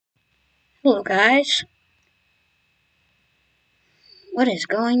Hello guys, what is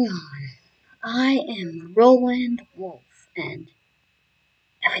going on? I am Roland Wolf and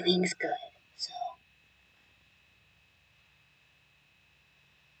everything's good. So,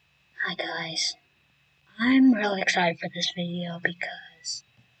 hi guys. I'm really excited for this video because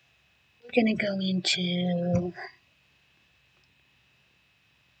we're gonna go into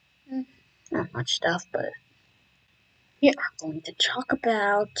not much stuff, but we are going to talk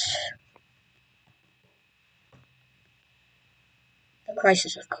about the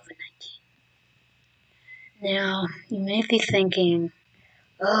crisis of COVID-19. Now, you may be thinking,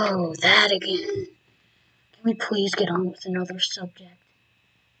 oh, that again. Can we please get on with another subject?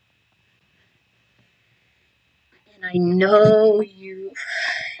 And I know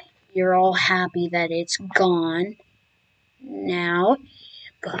you're all happy that it's gone now,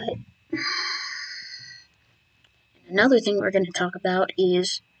 but another thing we're going to talk about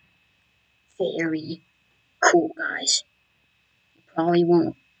is very cool, guys. You probably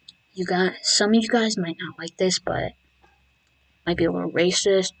won't. Some of you guys might not like this, but might be a little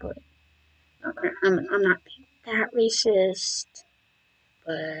racist. But I'm not that racist.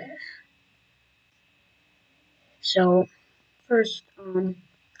 But so first, COVID-19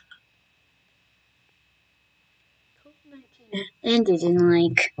 ended in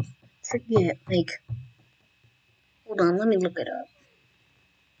hold on, let me look it up.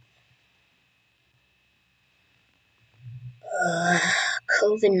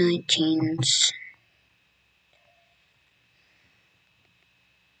 COVID-19's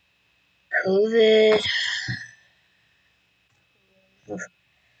COVID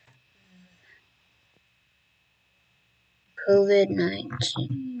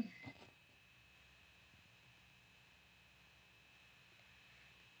COVID-19.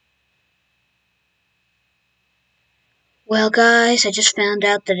 Well, guys, I just found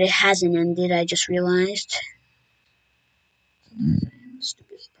out that it hasn't ended. I just realized. I'm the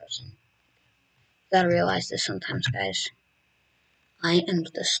stupidest person. Gotta realize this sometimes, guys. I am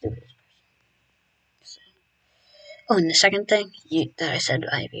the stupidest person. Oh, and the second thing that I said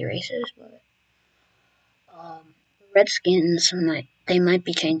I'd be racist, but Redskins might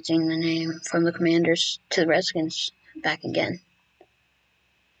be changing the name from the Commanders to the Redskins back again.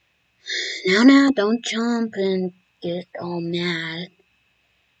 Now, don't jump and get all mad.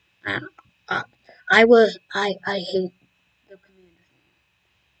 I hate the Commanders.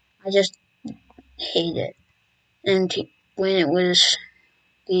 I just hate it. And when it was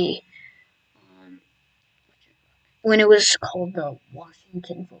the when it was called the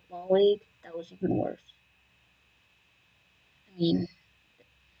Washington Football League, that was even worse. I mean,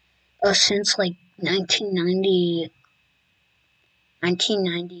 since like 1994,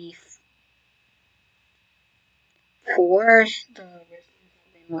 the Redskins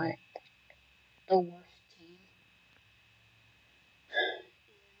have been like the worst team.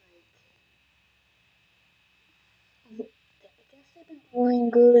 I guess they've been doing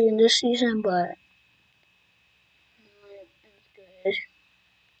good in this season, but not as good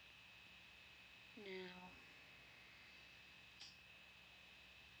now.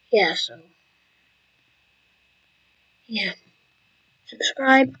 Yeah, so yeah,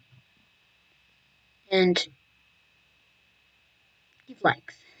 subscribe and give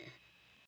likes.